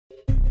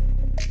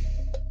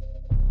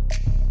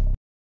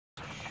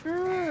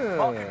Sure.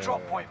 Mark a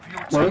drop point for your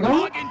Where team. we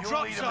going? You'll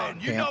Drop lead zone. them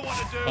You in. know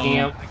what to do.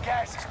 Camp. The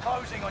gas is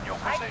closing on your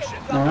position.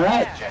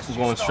 Alright. We're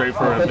going straight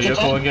for a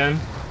vehicle again.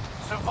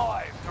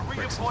 Survive to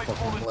Break some redeploy fucking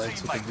fallen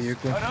legs with the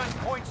teammates vehicle. and earn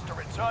points to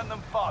return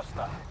them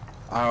faster.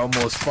 I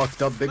almost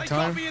fucked up big They got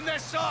time. me in their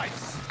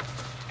sights.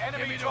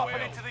 Enemy me the dropping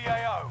wheel. into the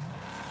AO.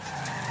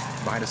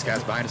 Behind us,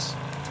 guys, behind us.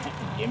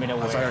 Give me the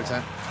Outside our way.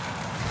 tent.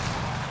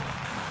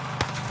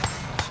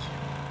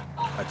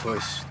 I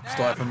twice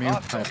stole it from you. I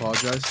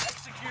apologize.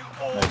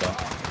 Execute all. No, don't.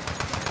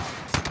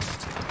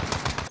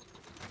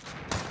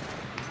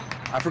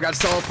 I forgot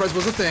stall Freds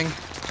was a thing.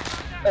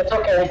 It's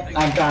okay.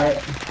 I got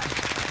it.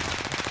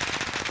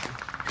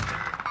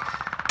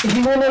 Did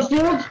you win those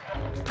fields?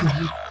 What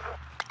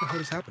the hell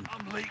just happened?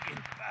 I'm leaking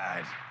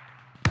bad.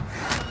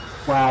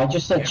 Wow, I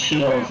just said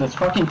shields. It's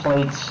fucking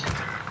plates.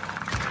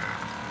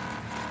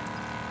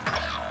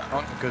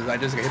 Oh, because I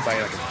just got hit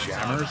by like a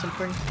jammer or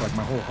something. Like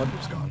my whole HUD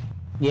was gone.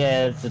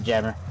 Yeah, it's a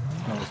jammer.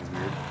 That was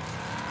weird.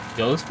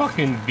 Yo, this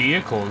fucking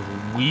vehicle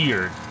is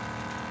weird.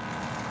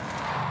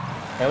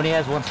 It only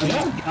has one speed.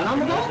 got a gun on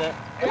the back?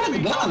 It has a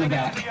gun on the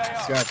back.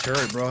 It's got a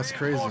turret, bro. It's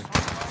crazy.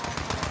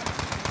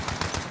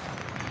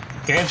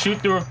 Can't shoot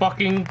through a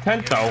fucking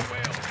tent though.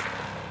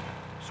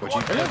 What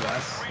you did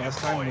last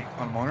time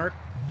on Monarch?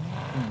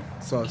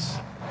 Sus.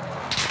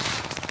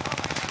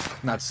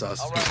 Not sus.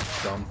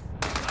 Just dumb.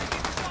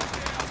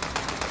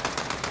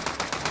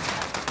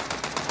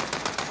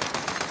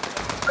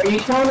 Are you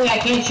telling me I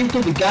can't shoot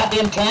through the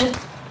goddamn tent?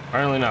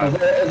 Apparently not.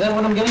 Is that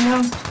what I'm getting now?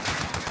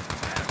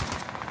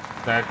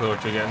 Exactly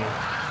what you're getting.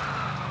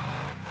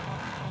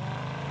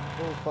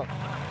 Oh, fuck.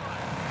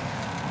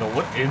 So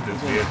what is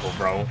this vehicle,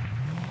 bro?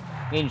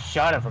 Getting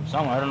shot at from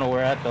somewhere. I don't know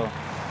where at though.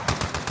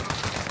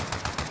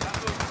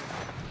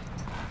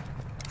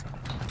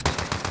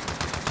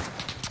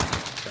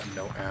 Got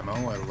no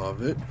ammo. I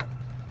love it.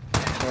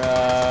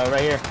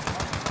 Right here.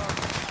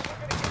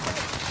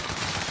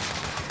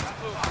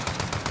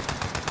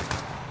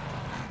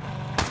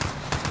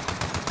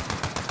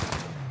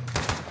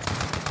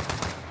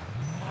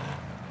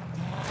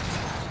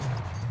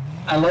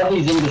 I love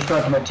these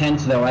indestructible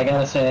tents though, I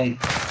gotta say.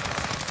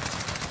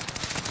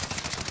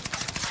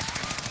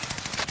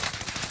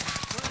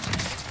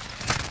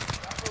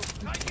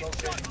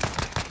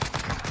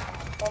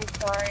 I'm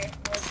sorry. I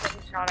was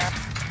getting shot at.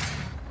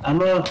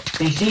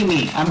 They see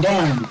me. I'm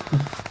down.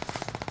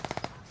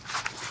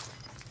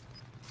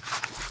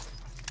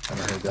 I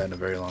haven't heard that in a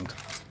very long time.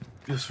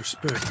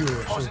 Disrespect, you are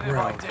so Positive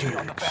proud, ID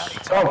on the bounty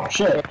dudes. Oh,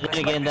 shit. Then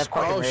again, that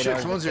fucking Oh, shit, radar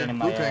is someone's a pain here. in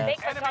my Looping. ass.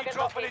 Enemy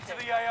dropping into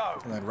the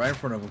AO. And right in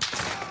front of him.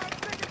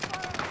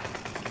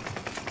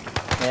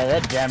 Yeah,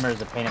 that jammer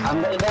is a pain in my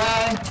I'm ass.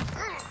 dead.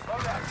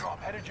 Loadout drop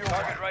headed your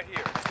way. Right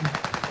here.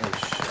 Oh,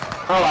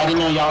 shit. Oh, I didn't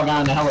know y'all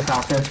got in the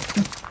helicopter.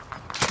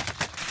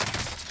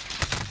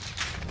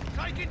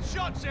 Taking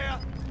shots here.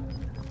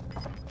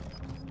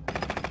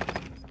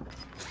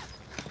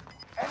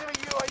 Enemy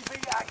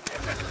UAV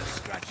active.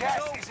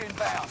 Gas is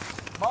inbound.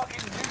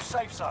 Marking new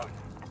safe zone.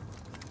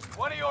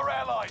 One of your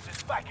allies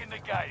is back in the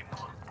game.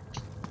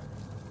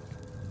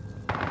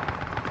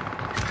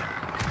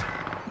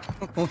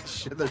 Oh,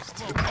 shit, there's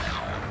two.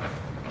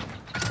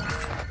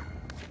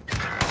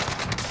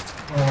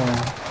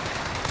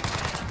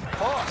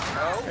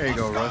 There you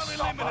go, Russ.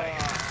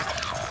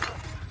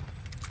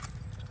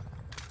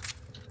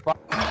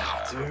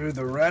 Dude,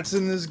 the rats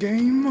in this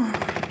game.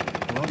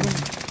 Love them.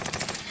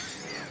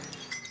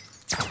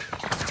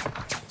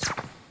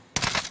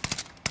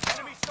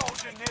 Enemy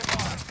soldier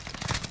nearby.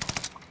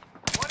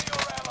 One of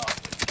your allies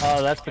is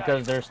Oh, that's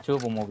because there's two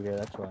of them over here.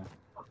 That's why.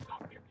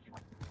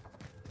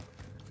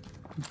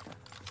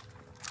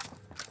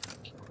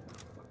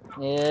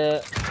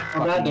 Yeah.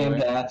 Oh, goddamn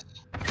gas.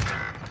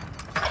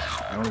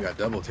 I only got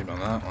double teamed on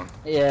that one.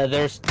 Yeah,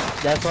 that's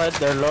why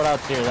their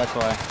loadouts here. That's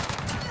why.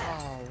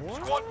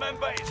 squad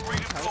member is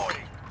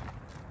redeploying.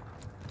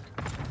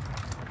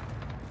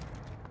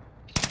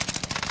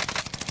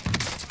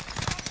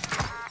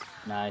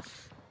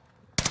 Nice.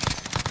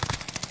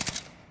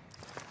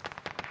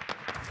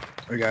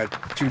 We got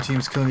two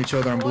teams killing each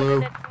other on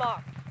blue.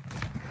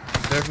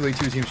 Definitely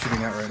two teams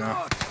shooting at right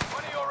now.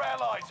 One of your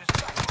allies is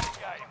back in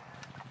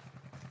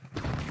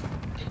the game.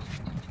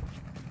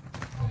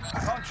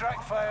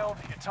 Contract failed.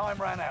 Your time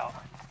ran out.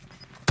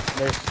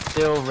 They're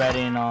still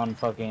readying on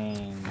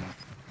fucking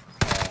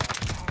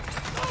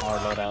our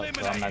loadout,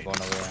 so I'm not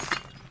going over there.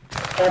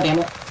 God damn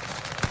it.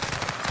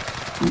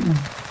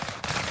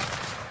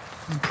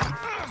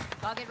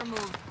 Target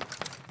removed.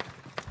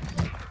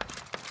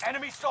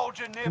 Enemy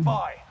soldier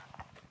nearby.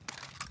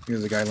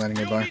 Here's a guy landing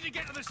We all nearby. need to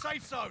get to the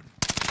safe zone.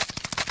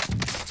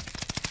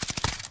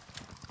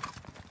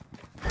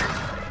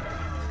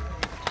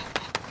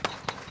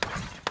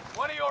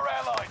 One of your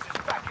allies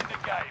is back in the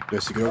game.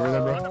 Just to get over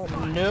there,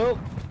 bro. Nope.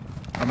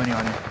 How many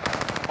on you?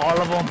 All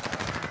of them.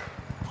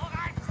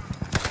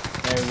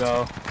 There we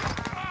go.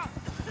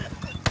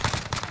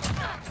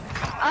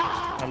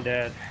 I'm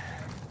dead.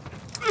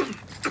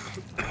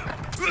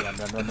 I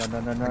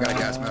got a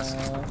gas mask.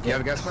 You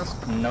have a gas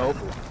mask? Nope.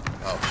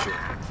 Oh shit.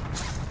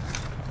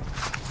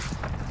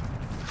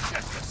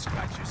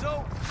 Scratches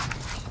all.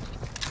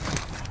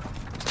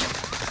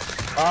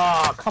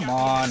 Oh, come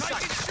on.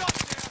 Taking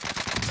shots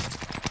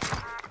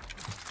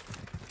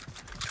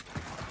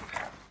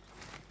here.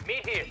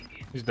 Me here.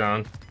 He's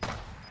down.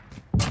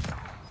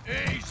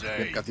 Easy.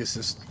 Yeah, got the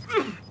assist.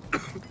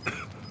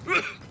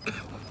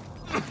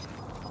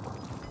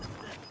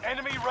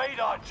 Enemy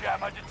radar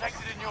jammer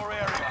detected in your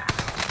area.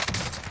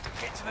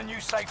 Get to the new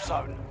safe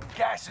zone.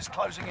 Gas is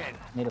closing in.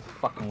 Need a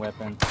fucking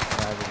weapon.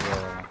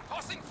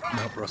 Tossing front.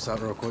 Help Russ out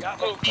real quick.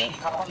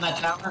 Hop on that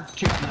tower.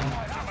 Shoot them.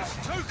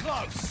 Too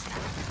close.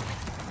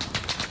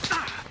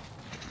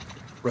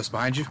 Russ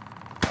behind you.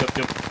 Yep,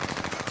 yep,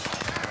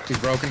 He's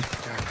broken.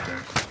 God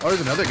damn. Oh,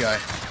 there's another guy.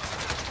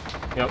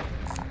 yep.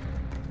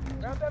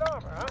 Grab that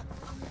armor, huh?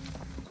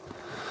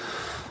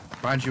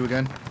 Behind you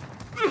again.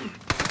 We're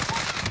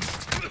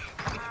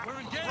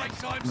in break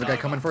time. There's a guy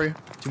coming for you.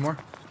 Two more.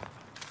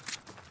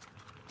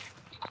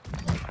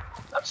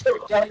 I'm still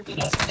dead.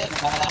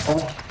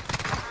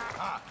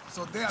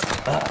 So there.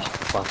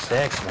 Fuck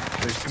sakes, man.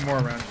 There's two more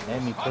around you.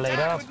 Let me play it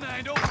up. Couldn't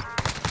handle.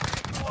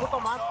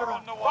 Are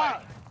on the way.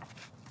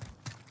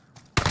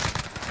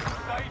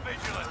 Stay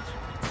vigilant.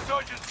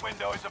 Surgeon's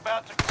window is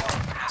about to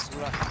close.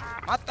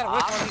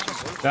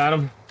 Got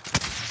him.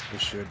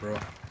 Good shit, bro. On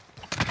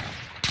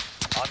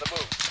the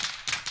move.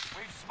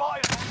 We've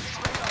spotted enemy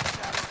radar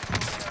jammer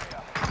in your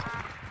area.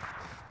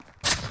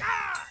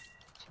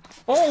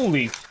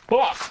 Holy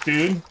fuck,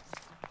 dude.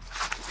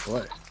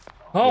 What?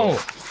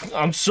 Oh,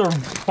 I'm so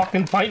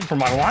fucking fighting for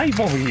my life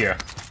over here.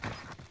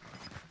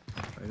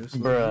 I just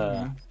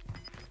Bruh.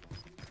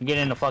 I'm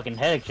getting in a fucking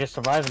headache just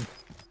surviving.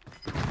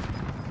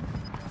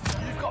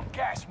 You've got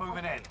gas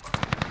moving in.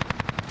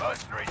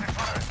 Mercenaries are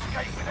trying to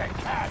escape with their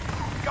cash.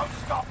 Go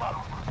stop them.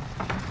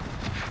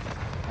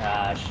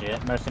 Ah,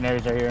 shit.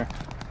 Mercenaries are here.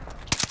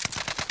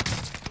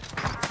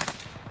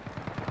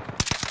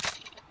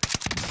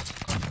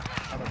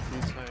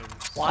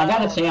 I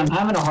gotta say, I'm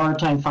having a hard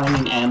time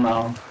finding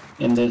ammo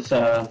in this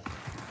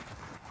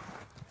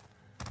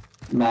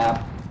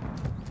map.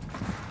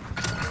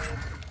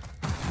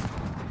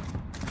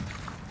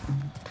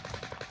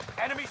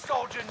 Enemy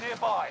soldier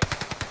nearby.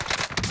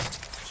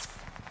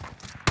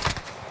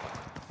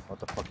 What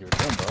the fuck you were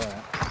doing, bro?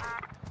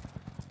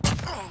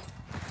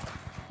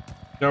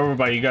 They're over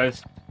by you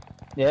guys.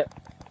 Yep.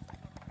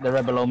 They're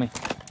right below me.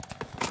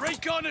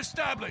 Recon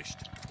established.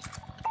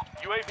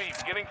 UAV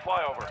beginning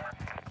flyover.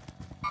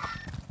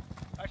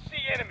 I see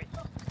enemy.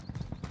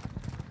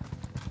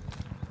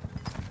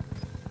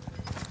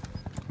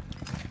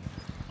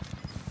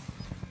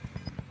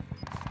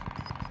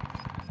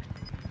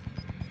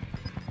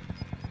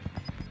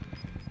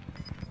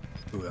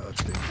 Ooh,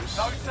 that's dangerous.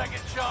 No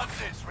second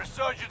chances.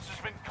 Resurgence has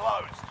been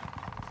closed.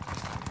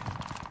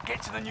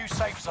 Get to the new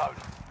safe zone.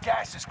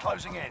 Gas is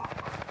closing in.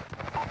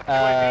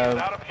 UAV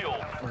is out of fuel.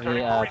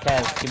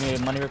 Kaz, give me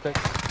money real quick.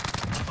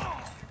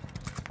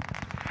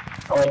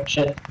 Oh wait,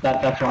 shit,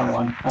 that's the wrong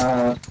one.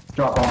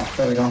 Drop off.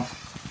 There we go.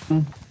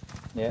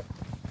 Yep.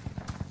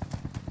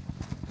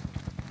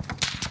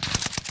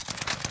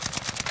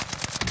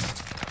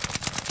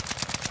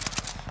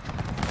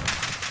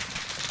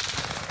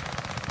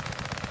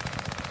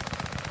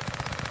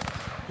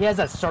 He has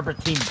that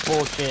serpentine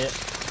bullshit.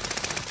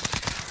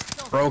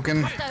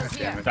 Broken. God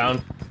damn it.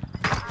 Down.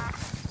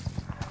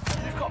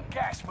 You've got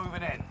gas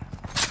moving in.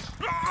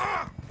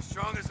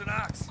 Strong as an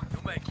ox.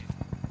 You'll make it.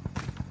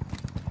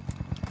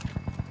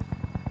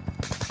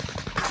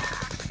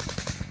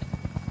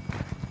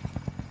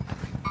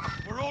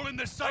 We're all in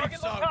the safe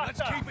zone.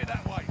 Let's keep it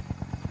that way.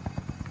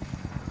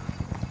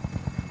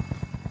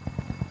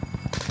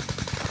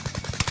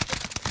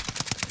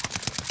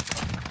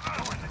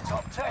 You're in the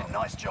top 10.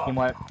 Nice job. Team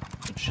wipe.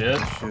 Shit.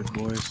 Shit,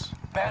 boys.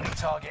 Bounty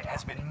target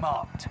has been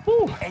marked.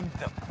 Woo. End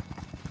them.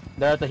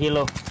 They're at the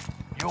helo.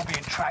 You're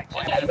being tracked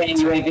by Enemy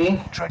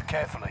UAV. Tread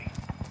carefully.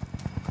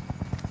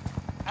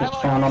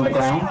 Just found on the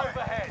ground.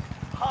 Overhead.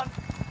 Hunt.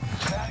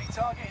 Bounty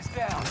target is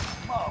down.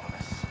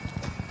 Marvelous.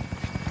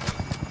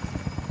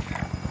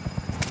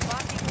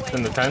 It's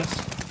in the tents.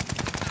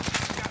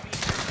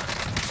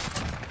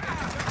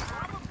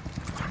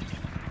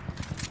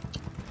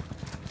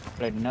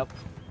 Lighting up.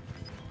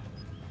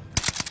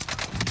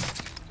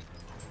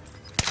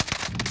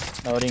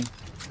 Loading.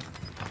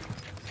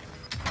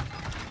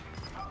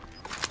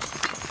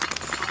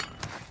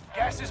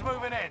 Gas is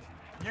moving in.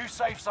 New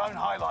safe zone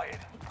highlighted.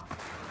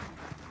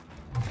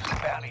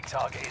 Bounty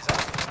target is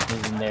up.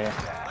 He's in there.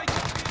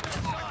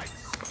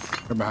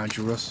 They're behind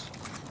you, Russ.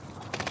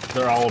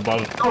 They're all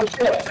above. Oh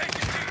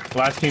shit!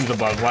 Last team's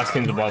above. Last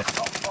team's above.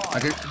 I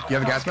could. You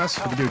have a gas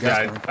mask? I could do a gas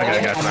Yeah, mask. I got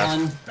a gas mask.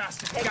 on.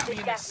 Bastard got me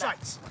in his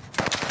sights.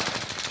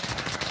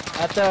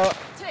 At the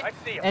I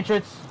see him.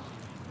 entrance.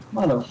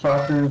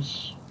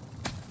 Motherfuckers.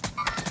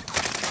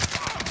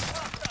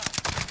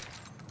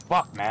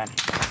 Fuck, man.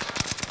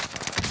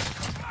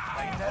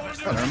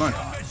 Oh, never mind.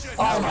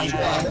 Oh my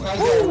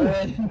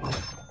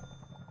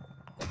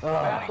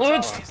god.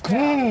 Let's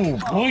go,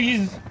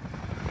 please.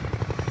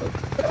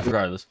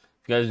 Regardless,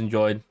 if you guys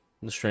enjoyed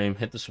the stream,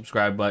 hit the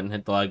subscribe button,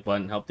 hit the like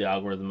button, help the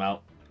algorithm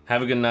out.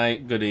 Have a good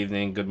night, good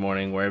evening, good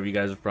morning, wherever you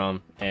guys are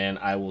from. And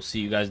I will see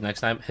you guys next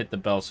time. Hit the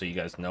bell so you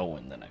guys know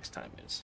when the next time is.